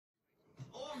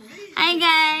Hi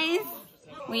guys!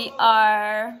 We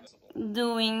are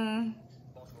doing...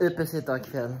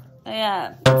 Uppesittarkväll.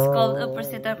 Yeah, it's called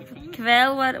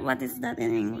uppesittarkväll. What is that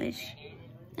in English?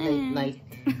 Late night.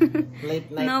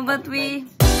 Late night. No, but we...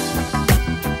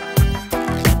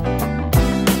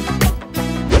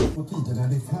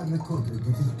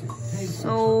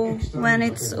 So, when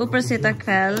it's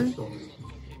uppesittarkväll,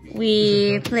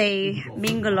 we play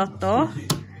Bingolotto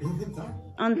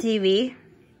on TV.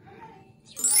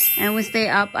 And we stay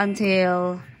up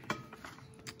until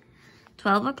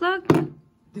 12 o'clock.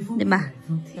 Diba?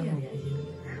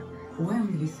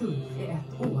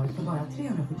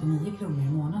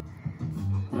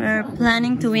 We're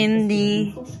planning to win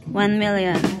the 1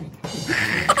 million.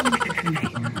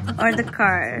 Or the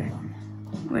car.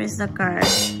 Where's the car?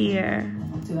 Here.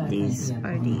 These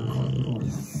are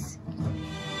these.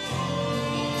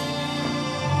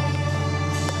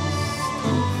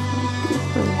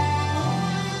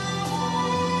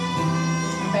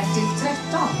 Till 13,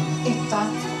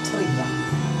 etta, 3.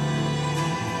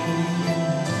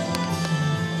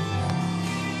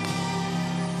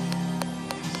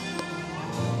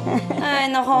 Ay,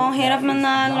 nako, ang hirap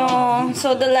manalo.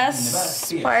 So, the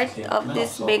last part of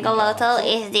this Bingolotto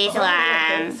is this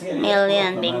one.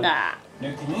 Million bingo.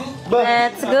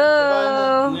 Let's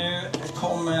go! Nu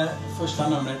kommer första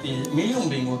numret i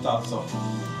miljonbingot alltså.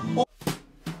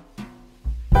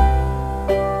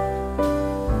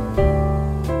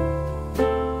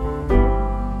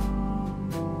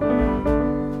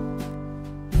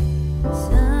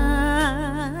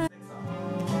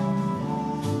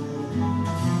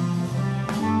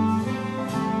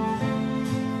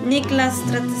 Niklas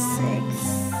 36.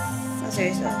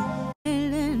 Seriously.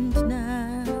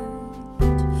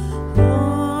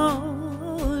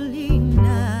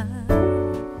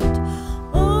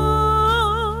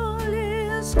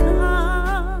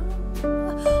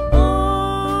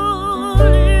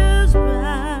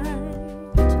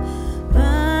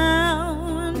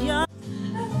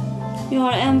 Vi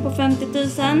har en på 50 000.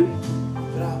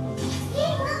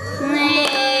 Nej.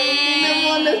 Det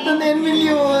var nästan 1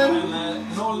 miljon.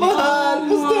 Mahal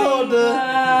på staden.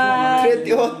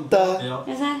 38.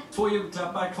 2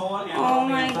 julklappar kvar. Oh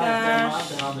my gosh.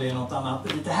 Den andra är något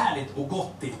annat. Lite härligt och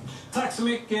gottigt. Tack så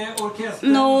mycket orkester.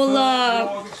 No luck.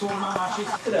 Jag såg mamma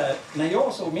kyssa där. När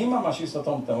jag såg min mamma kyssa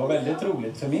tomten var väldigt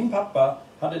roligt. För min pappa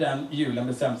hade den julen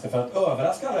bestämt sig för att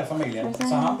överraska alla i familjen.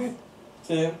 Så han bytte.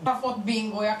 Jag har fått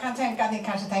bingo. Jag kan tänka att ni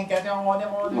kanske tänker att ja, det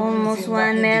var... Almost 1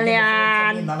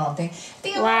 million.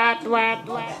 What?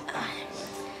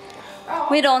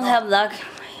 We don't have luck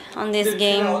on this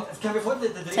game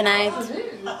tonight.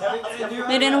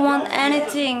 We didn't want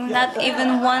anything, not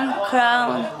even 1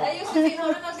 crown.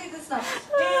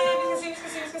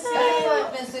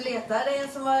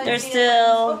 There's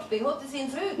still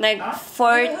like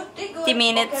 40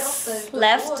 minutes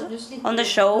left on the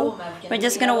show. We're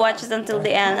just gonna watch it until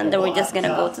the end and then we're just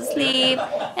gonna go to sleep.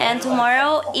 And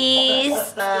tomorrow is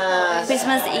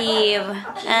Christmas Eve.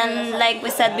 And like we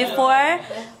said before,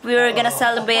 we were gonna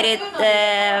celebrate it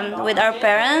with our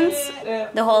parents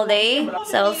the whole day.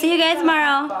 So we'll see you guys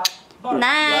tomorrow.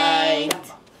 Night!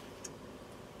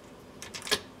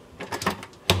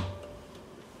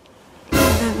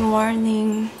 Good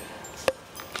morning.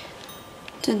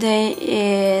 Today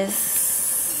is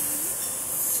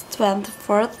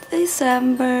 24th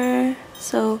December,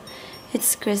 so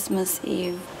it's Christmas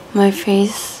Eve. My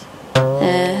face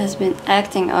has been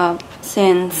acting up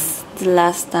since the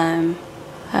last time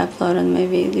I uploaded my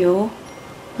video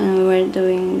when we were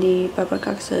doing the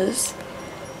peppercaxes.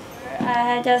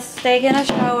 I had just taken a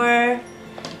shower.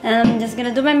 And I'm just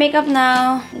gonna do my makeup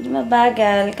now. Medyo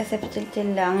mabagal kasi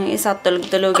chill lang. Yung isa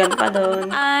tulog-tulugan pa doon.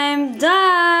 I'm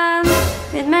done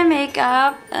with my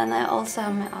makeup. And I also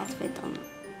have my outfit on.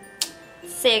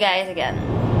 See you guys again.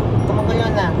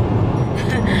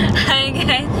 Hi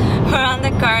guys. We're on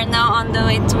the car now on the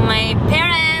way to my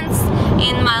parents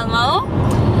in Malmo.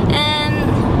 And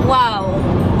wow.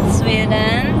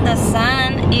 Sweden. The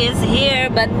sun is here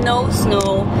but no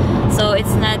snow. So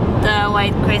it's not the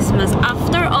white Christmas.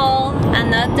 After all,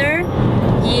 another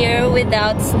year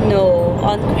without snow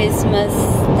on Christmas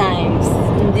times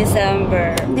in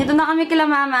December. Dito na kami kila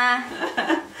mama.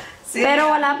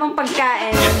 Pero wala pang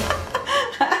pagkain.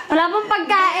 Wala pang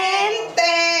pagkain?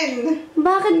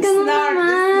 Bakit ganun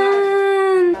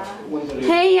naman?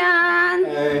 Hey Yan!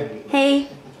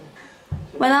 Hey!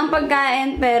 Walang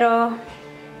pagkain pero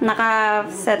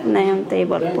naka-set na yung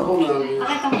table po.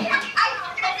 Okay, kami.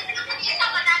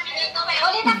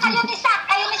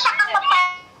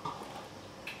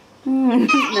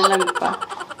 Nalag pa.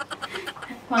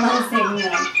 Walang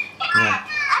signal.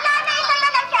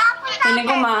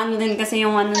 feeling ko maano din kasi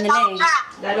yung ano nila eh.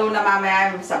 Lalo na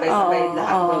mamaya sabay-sabay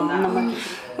lahat doon na.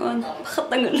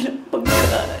 Nakatagal ng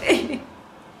pagkain.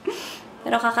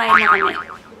 Pero kakain na kami.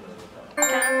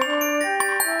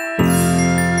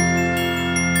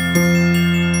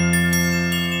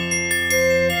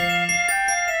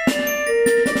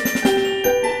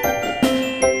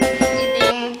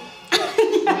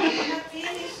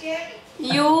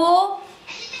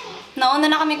 Nauna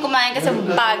na kami kumain kasi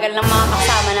bagal ng mga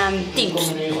kasama namin.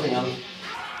 Tips.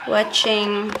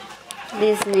 Watching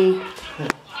Disney.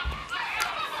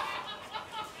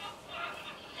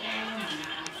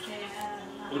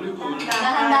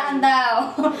 Dahan-dahan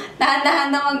daw. Dahan-dahan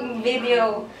daw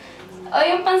mag-video. O,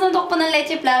 yung pansandok po ng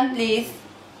leche plan, please.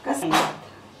 Kasi...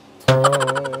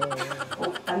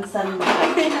 Pansan mo.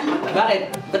 Bakit?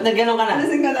 Ba't nagganon ka na?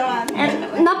 Lasing ka naman.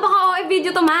 Napaka-OA video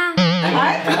to, ma.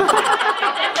 Ay?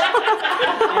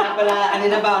 Kaya pala, ano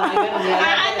na ba?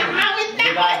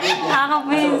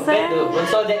 Nakakapinsan.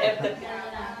 Bunso de F.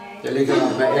 Det är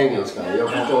likadant med engelska. Jag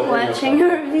förstår Watching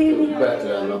her video.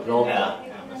 bättre än att prata.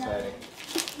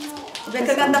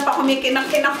 Kaganda pa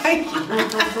kumikinang-kinakay.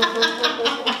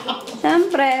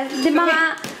 Siyempre, di ba nga,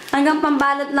 hanggang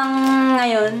pambalot lang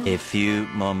ngayon. A few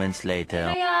moments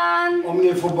later. Ayan. Om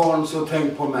ni får barn så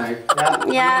tänk på mig.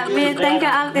 Ja, vi tänker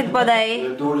alltid på dig.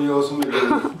 Då är det jag som är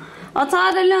din. Och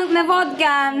ta det lugnt med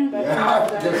vodkan. Ja,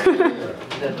 det ska jag göra.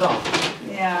 Det är bra.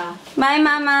 Yeah. Bye,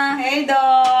 mama. Hej då!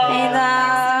 Hej då.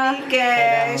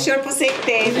 Sure på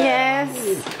sikte. Yes.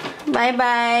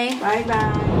 Bye-bye.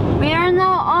 Bye-bye. We are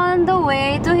now on the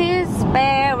way to his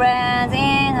parents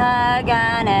in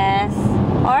Haganes.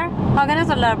 Or Haganes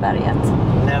or Larberget?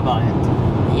 Larberget.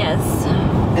 Yes.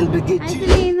 Hi,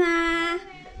 Selina.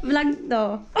 Vlog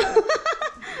to.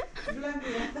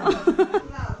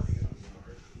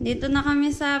 Dito na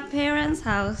kami sa parents'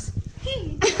 house.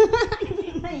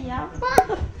 Nayapa.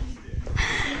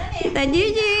 Tita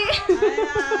Gigi.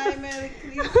 Hi, Merry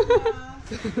Christmas.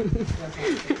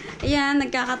 Ayan,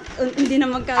 hindi na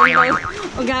magkaroon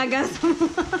o gagas.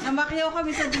 Namakyaw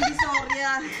kami sa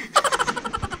Divisoria.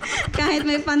 Kahit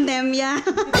may pandemya.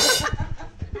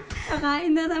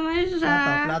 Kakain na naman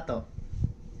siya. Plato.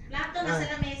 Plato na sa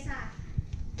lamesa.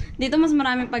 Dito mas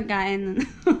maraming pagkain.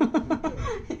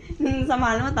 Sa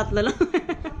mahal mo, 3 lang.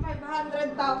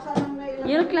 500,000 ang nailang.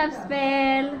 Yule club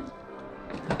spell.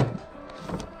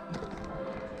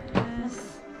 Yes.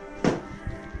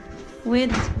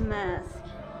 With mask.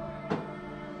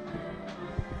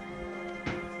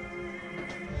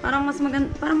 Parang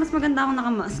mas maganda akong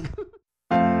naka-mask.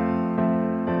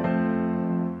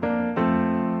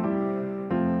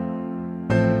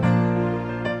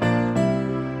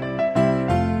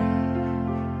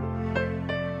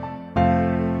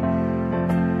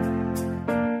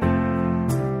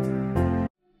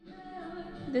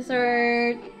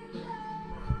 Dessert.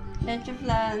 Leche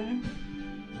flan.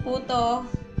 Puto.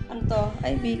 Ano to?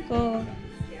 Ay, biko.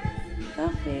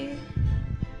 Coffee.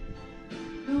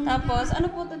 Tapos,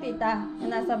 ano po to, tita? Yung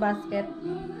nasa basket?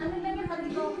 Ano lang yung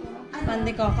pandikoko?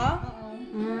 Pandikoko? Oo.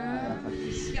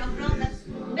 Yung brown that's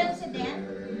Bensiden.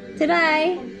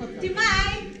 Tiray!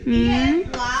 Timay! Hmm?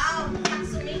 Wow! Ang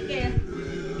sumingkit.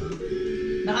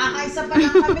 Nakakaisa pa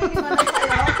lang kami. Di ba na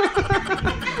sa'yo?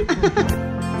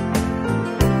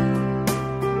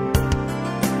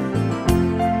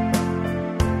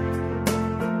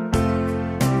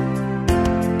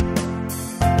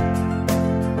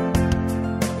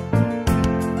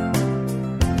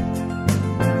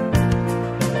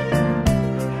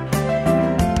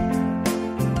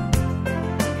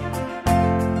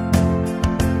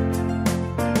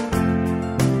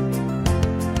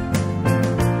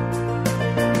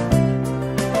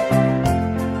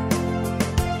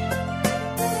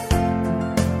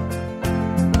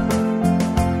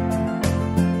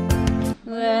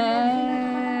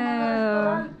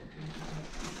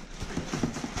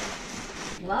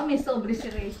 Wow, may sobre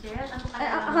si Rachelle. Ano Ay,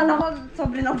 kaya? akala ko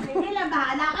sobre na ako. Sige lang,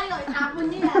 bahala kayo. Itapon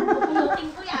niyo yan. Pupulutin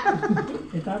ko yan.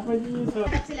 Itapon niyo yun sa...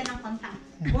 Hanap sila ng kontak.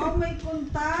 Wow, may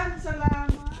kuntan.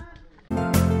 Salamat.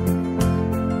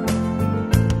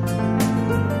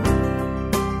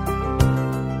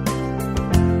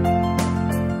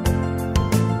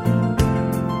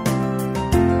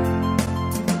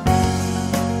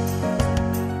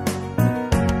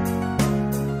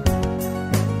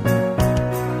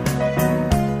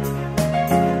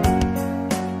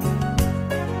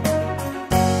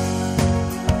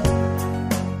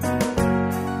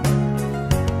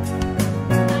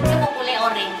 Yung kulay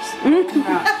orange.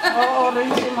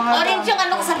 Orange yung mga... Orange yung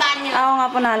ano ko sa banyo. Ako nga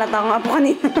po, nalata ko nga po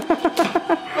kanina.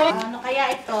 Ano kaya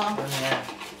ito?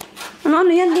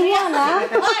 Ano yan? Di mo alam?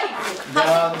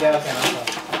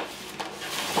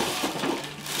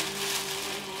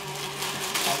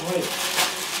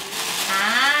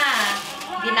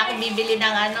 Hindi na ako bibili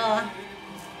ng ano.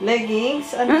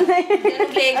 Leggings? Ano?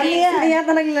 Leggings. Ano yan? Hindi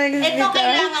yata nag-leggings Ito dito.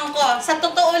 kailangan ko. Sa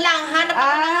totoo lang, hanap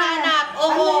ako ng hanap. Oo.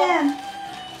 Ano yan?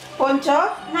 Poncho?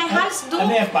 My house do.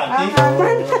 Ano yan, panty?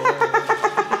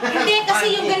 Hindi, kasi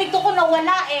yung ganito ko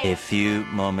nawala eh. A few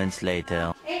moments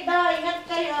later. Eh, bye. Ingat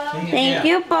kayo. Thank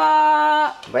you po.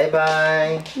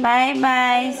 Bye-bye.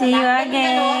 Bye-bye. See you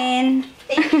again.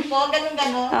 Thank you po.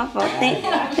 Ganun-ganun. Opo.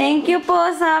 Thank you po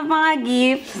sa mga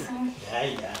gifts.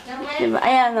 Diba?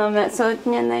 Ayan o, suot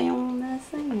niya na yung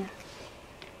nasa niya.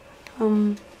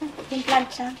 Timplan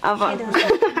siya. Opo.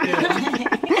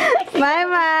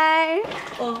 Bye-bye.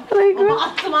 Oh. Baka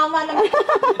sumama lang.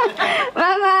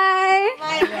 Bye-bye.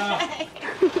 Bye.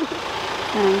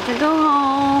 Time to go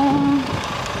home.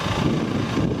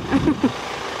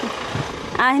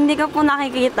 Hindi ka po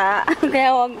nakikita.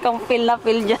 Kaya huwag kang feel na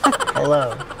feel dyan.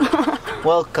 Hello.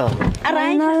 Welcome.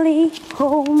 Finally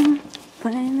home.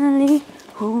 Finally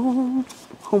home.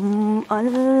 Home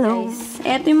alone. Guys,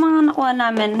 ito yung mga nakuha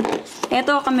namin.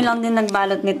 Ito kami lang din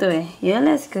nagbalot nito eh. Yeah,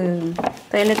 let's go.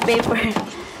 Toilet paper.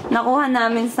 Nakuha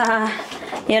namin sa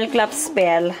Yell Club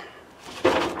Spell.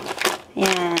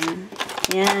 Yan.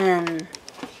 Yan.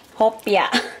 Hopya.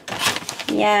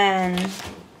 Yan.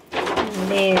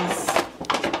 This.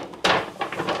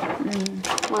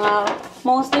 Mga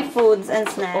mostly foods and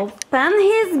snacks. Open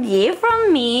his gift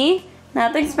from me.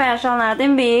 Nothing special,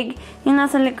 nothing big. Yung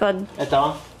nasa likod.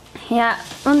 Ito? Yeah,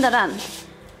 undaran.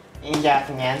 Yung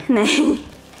jacket niyan? Nee.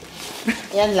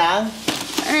 Yan lang?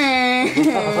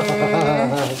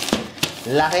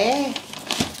 Laki.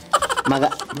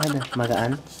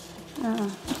 Magaan? Oo.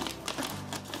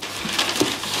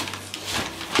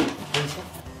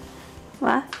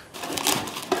 What?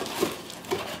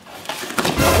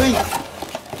 Uy!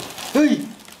 Uy!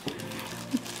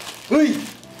 Uy!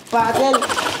 Paddle!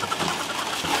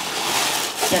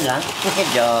 Yan lang?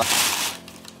 Medyo.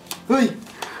 Uy!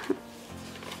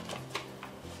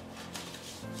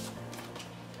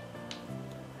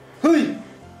 Uy!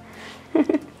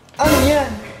 Ano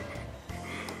yan?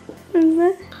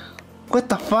 What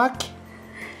the fuck?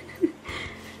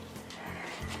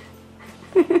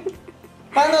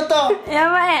 Paano to? Ja,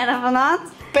 vad är det för något?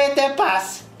 Pete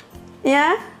pass!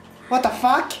 Ja? What the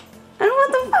fuck? What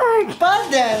the fuck?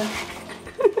 Paddle!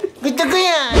 Gusto ko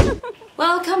yan!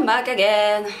 Welcome back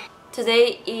again.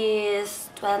 Today is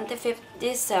 25th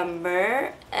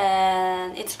December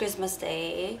and it's Christmas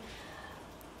Day.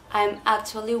 I'm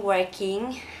actually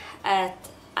working at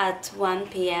 1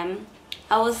 p.m.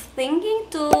 I was thinking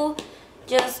to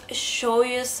just show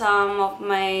you some of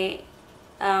my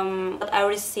what I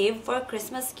received for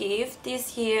Christmas gift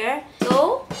this year.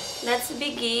 So let's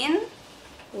begin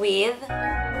with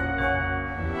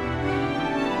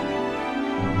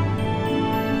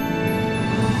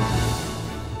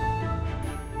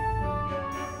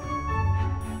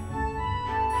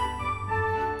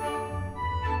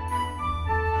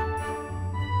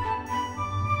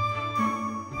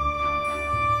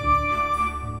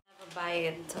buy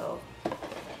it so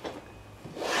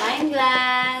wine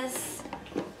glass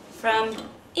from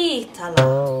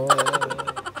Italy.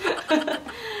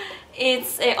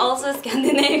 It's also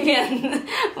Scandinavian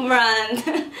brand.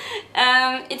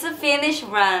 It's a Finnish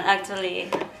brand actually.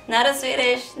 Not a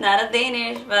Swedish, not a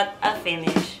Danish, but a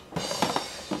Finnish.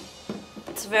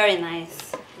 It's very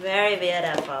nice. Very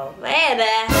beautiful. Vad är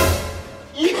det?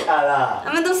 Itala!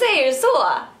 Ja, men de säger så.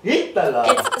 Itala!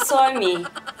 It's Suomi.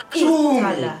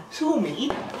 Itala.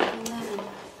 Sumi!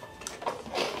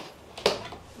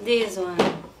 This one.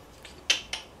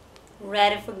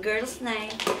 Ready for girls'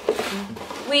 night.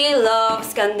 We love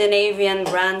Scandinavian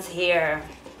brands here.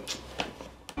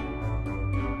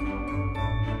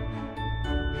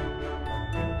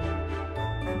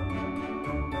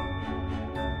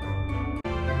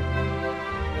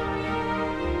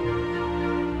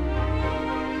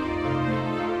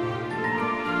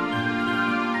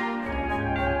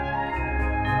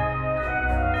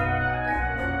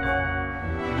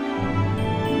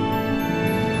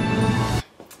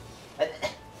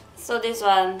 So this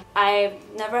one, I've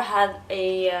never had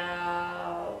a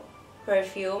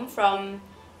perfume from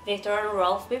Victor and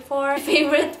Rolf before. My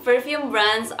favorite perfume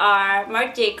brands are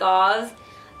Marc Jacobs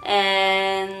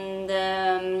and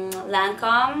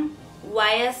Lancome,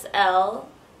 YSL,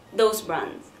 those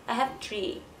brands. I have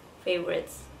 3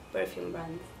 favorites perfume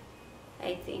brands,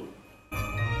 I think.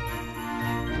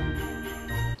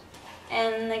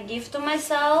 And a gift to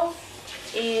myself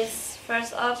is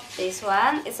first up this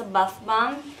one. It's a bath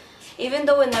bomb even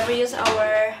though we never use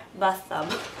our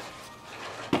bathtub.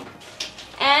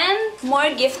 And more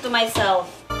gift to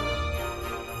myself.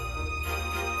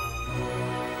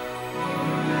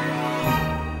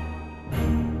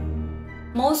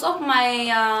 Most of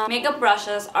my makeup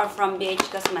brushes are from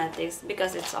BH Cosmetics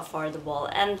because it's affordable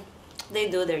and they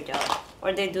do their job,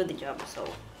 or they do the job. So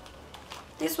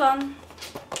this one,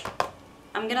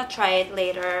 I'm gonna try it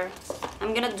later.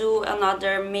 I'm gonna do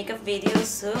another makeup video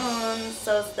soon,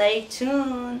 so stay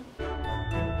tuned.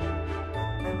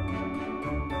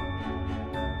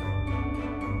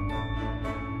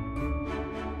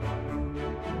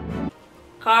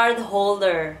 Card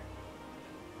holder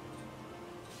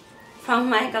from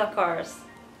Michael Kors.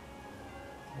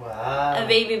 Wow. A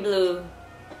baby blue.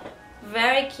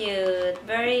 Very cute.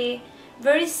 Very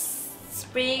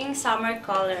spring summer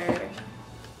color.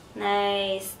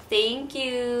 Nice. Thank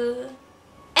you.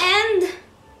 And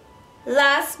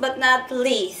last but not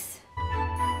least,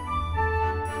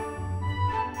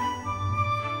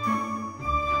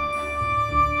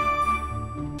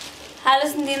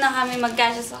 halos hindi na kami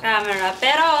magkasya sa camera,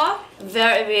 pero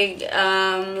very big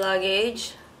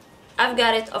luggage. I've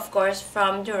got it, of course,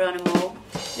 from Geronimo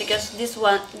because this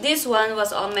one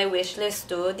was on my wish list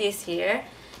too this year.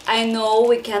 I know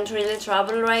we can't really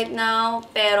travel right now,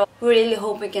 pero we really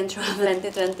hope we can travel in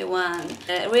 2021.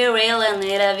 We really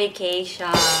need a vacation.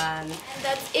 And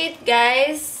that's it,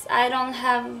 guys. I don't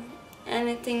have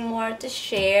anything more to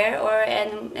share or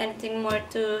anything more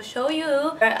to show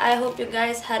you. I hope you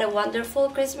guys had a wonderful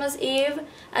Christmas Eve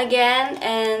again,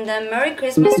 and Merry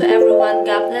Christmas to everyone.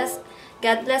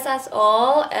 God bless us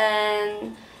all,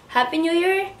 and Happy New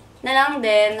Year na lang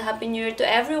din. Happy New Year to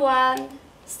everyone.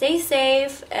 Stay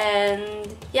safe, and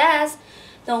yes,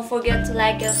 don't forget to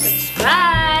like and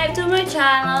subscribe to my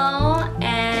channel,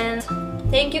 and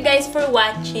thank you guys for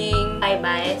watching. Bye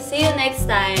bye. See you next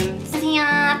time.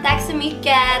 Tack så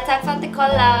mycket. Tack för att du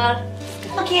kollar.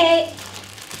 Okej.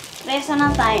 Resa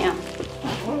na tayo.